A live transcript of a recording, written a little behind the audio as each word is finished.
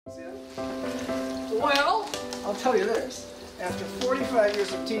Well, I'll tell you this. After 45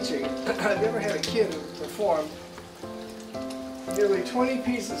 years of teaching, I've never had a kid who performed nearly 20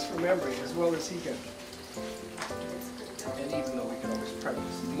 pieces from memory as well as he can. And even though we can always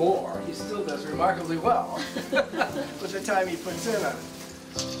practice more, he still does remarkably well with the time he puts in on it.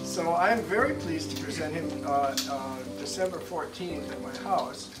 So I'm very pleased to present him December 14th at my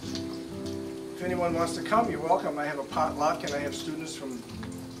house. If anyone wants to come, you're welcome. I have a potluck and I have students from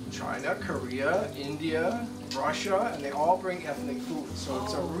China, Korea, India, Russia, and they all bring ethnic food. So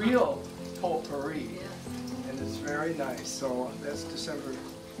it's a real potpourri, and it's very nice. So that's December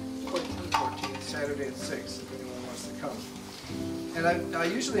 14th, Saturday at 6, if anyone wants to come. And I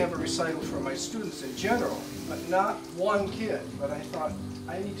usually have a recital for my students in general, but not one kid. But I thought,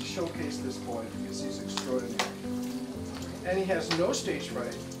 I need to showcase this boy because he's extraordinary. And he has no stage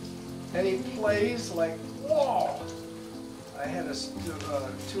fright, and he plays like, whoa! I had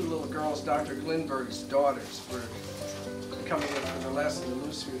two little girls, Dr. Glinberg's daughters, were coming in for the lesson, and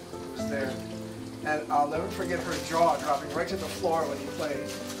Lucian was there. And I'll never forget her jaw dropping right to the floor when he played.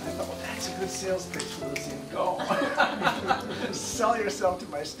 I thought, well, that's a good sales pitch for Lucian. Go! Sell yourself to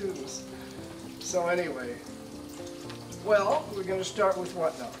my students. So anyway, well, we're going to start with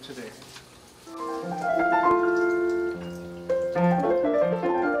what now today?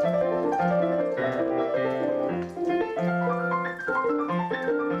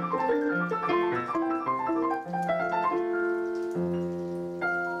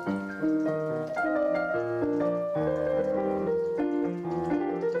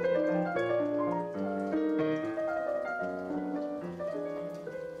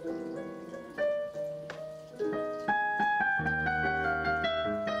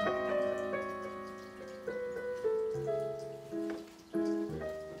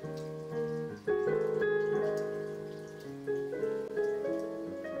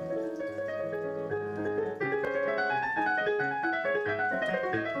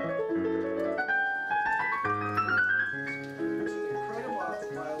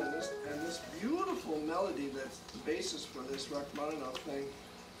 That's the basis for this Rachmaninoff thing,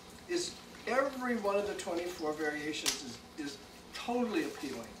 is every one of the 24 variations is totally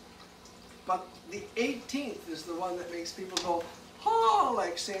appealing. But the 18th is the one that makes people go, oh,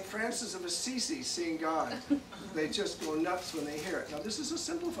 like St. Francis of Assisi seeing God. They just go nuts when they hear it. Now this is a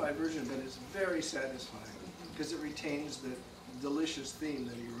simplified version, but it's very satisfying because it retains the delicious theme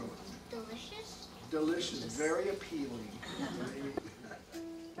that he wrote. Delicious? Delicious, very appealing.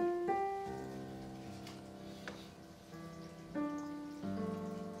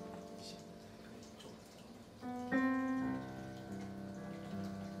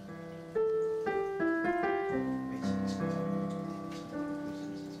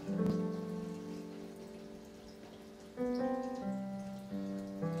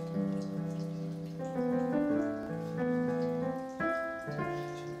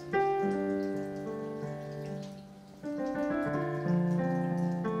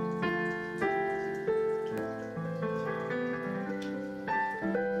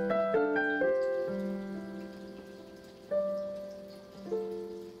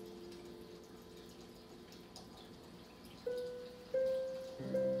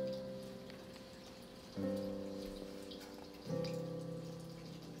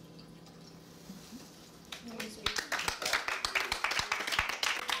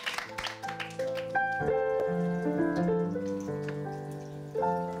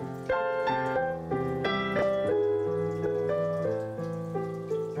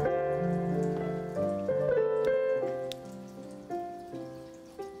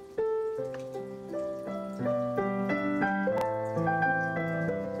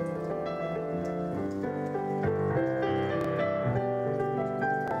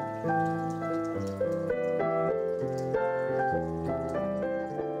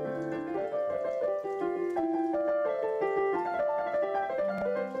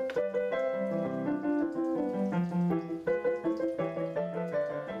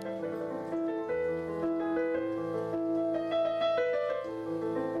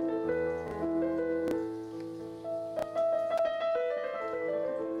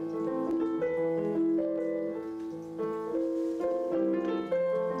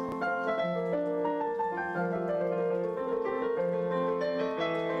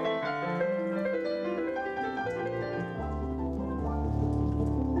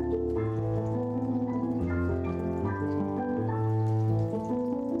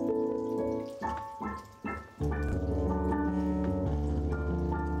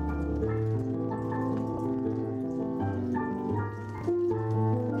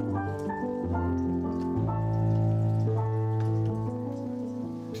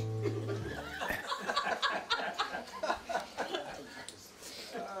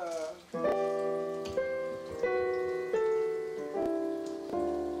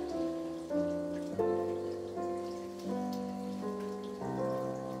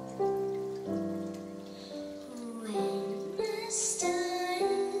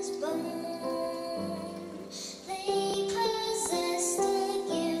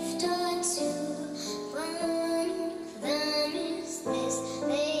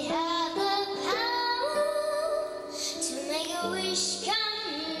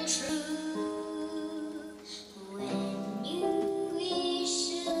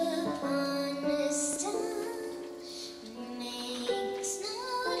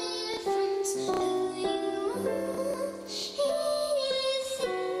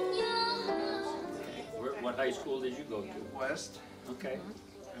 high school did you go to? West, Okay.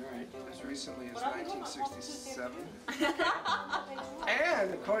 All right. as recently as 1967.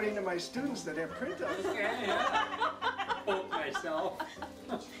 And according to my students that have printouts, Yeah. Quote myself.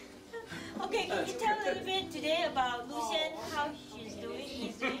 Okay, can you tell a little bit today about Lucian, how she's doing?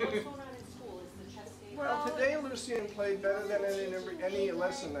 He's doing. well, today Lucian played better than any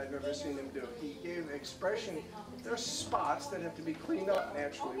lesson I've ever seen him do. He gave expression. There's spots that have to be cleaned up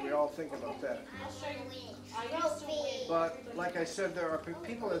naturally. We all think about that. But like I said, there are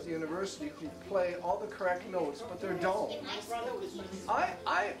people at the university who play all the correct notes, but they're dull.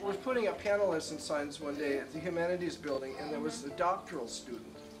 I was putting up piano lesson signs one day at the Humanities building, and there was a doctoral student.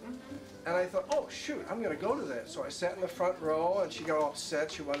 And I thought, oh shoot, I'm going to go to that. So I sat in the front row, and she got all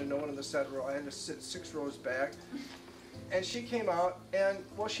upset. She wanted no one in the second row. I had to sit 6 rows back. And she came out, and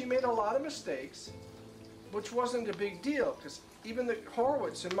well, she made a lot of mistakes, which wasn't a big deal, because even the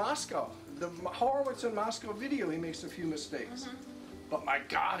Horowitz in Moscow, the Horowitz in Moscow video, he makes a few mistakes. But my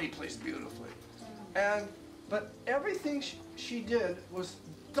God, he plays beautifully. But everything she did was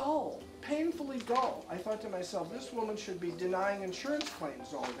dull, painfully dull. I thought to myself, this woman should be denying insurance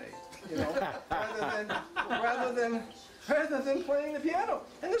claims all day, you know, rather than playing the piano.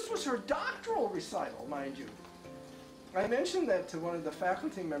 And this was her doctoral recital, mind you. I mentioned that to one of the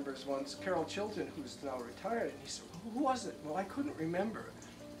faculty members once, Carol Chilton, who's now retired, and he said, who was it? Well, I couldn't remember.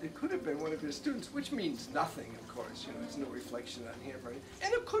 It could have been one of his students, which means nothing, of course, you know, it's no reflection on him, right?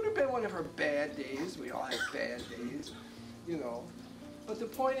 And it could have been one of her bad days. We all have bad days, you know. But the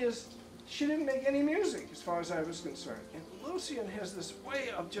point is, she didn't make any music, as far as I was concerned. And Lucian has this way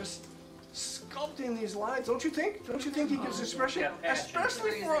of just sculpting these lines. Don't you think? Don't you think he gives expression? Yeah,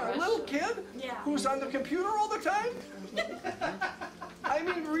 Especially for a little kid who's on the computer all the time? I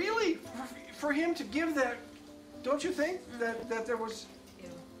mean, really, for him to give that, don't you think that there was...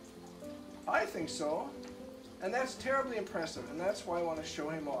 I think so. And that's terribly impressive, and that's why I want to show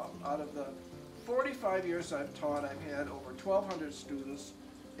him off. Out of the 45 years I've taught, I've had over 1,200 students,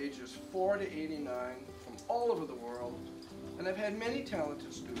 ages 4 to 89, from all over the world. And I've had many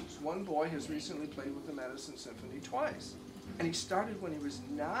talented students. One boy has recently played with the Madison Symphony twice. And he started when he was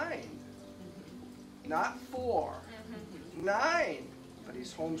 9. Not 4. 9. But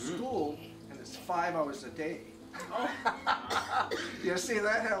he's homeschooled, and it's 5 hours a day. You see,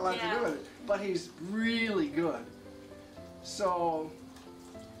 that had a lot to do with it. But he's really good. So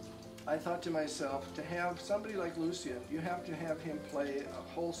I thought to myself, to have somebody like Lucian, you have to have him play a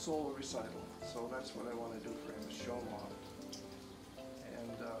whole solo recital. So that's what I want to do for him, is show him off.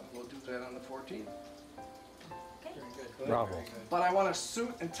 And we'll do that on the 14th. Okay. Bravo. But I want a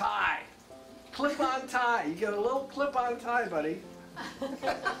suit and tie. Clip-on tie. You get a little clip-on tie, buddy.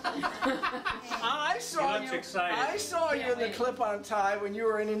 I saw He looks excited. I saw you in the clip-on tie when you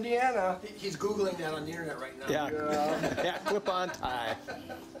were in Indiana. He's Googling that on the internet right now. Yeah, yeah, clip-on tie.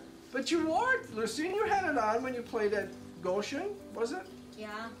 But you wore it, Lucian. You had it on when you played at Goshen, was it?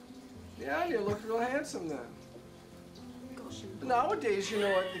 Yeah. Yeah, you looked real handsome then. Nowadays, you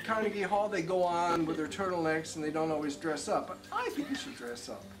know, at the Carnegie Hall, they go on with their turtlenecks and they don't always dress up. But I think you should dress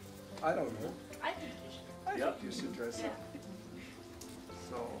up. I don't know. I think you should. I think you should dress up.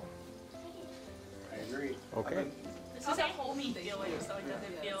 So, I agree. Okay. This is a homey feeling, so it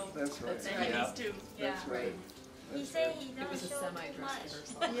doesn't feel that's right. that he needs to. That's right. He said he don't was a show too semi-dress much.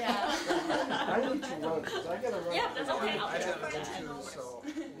 rehearsal. Yeah. I need to run, 'cause I gotta run. Yeah, that's okay. I have to go too, so.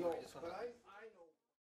 No, but I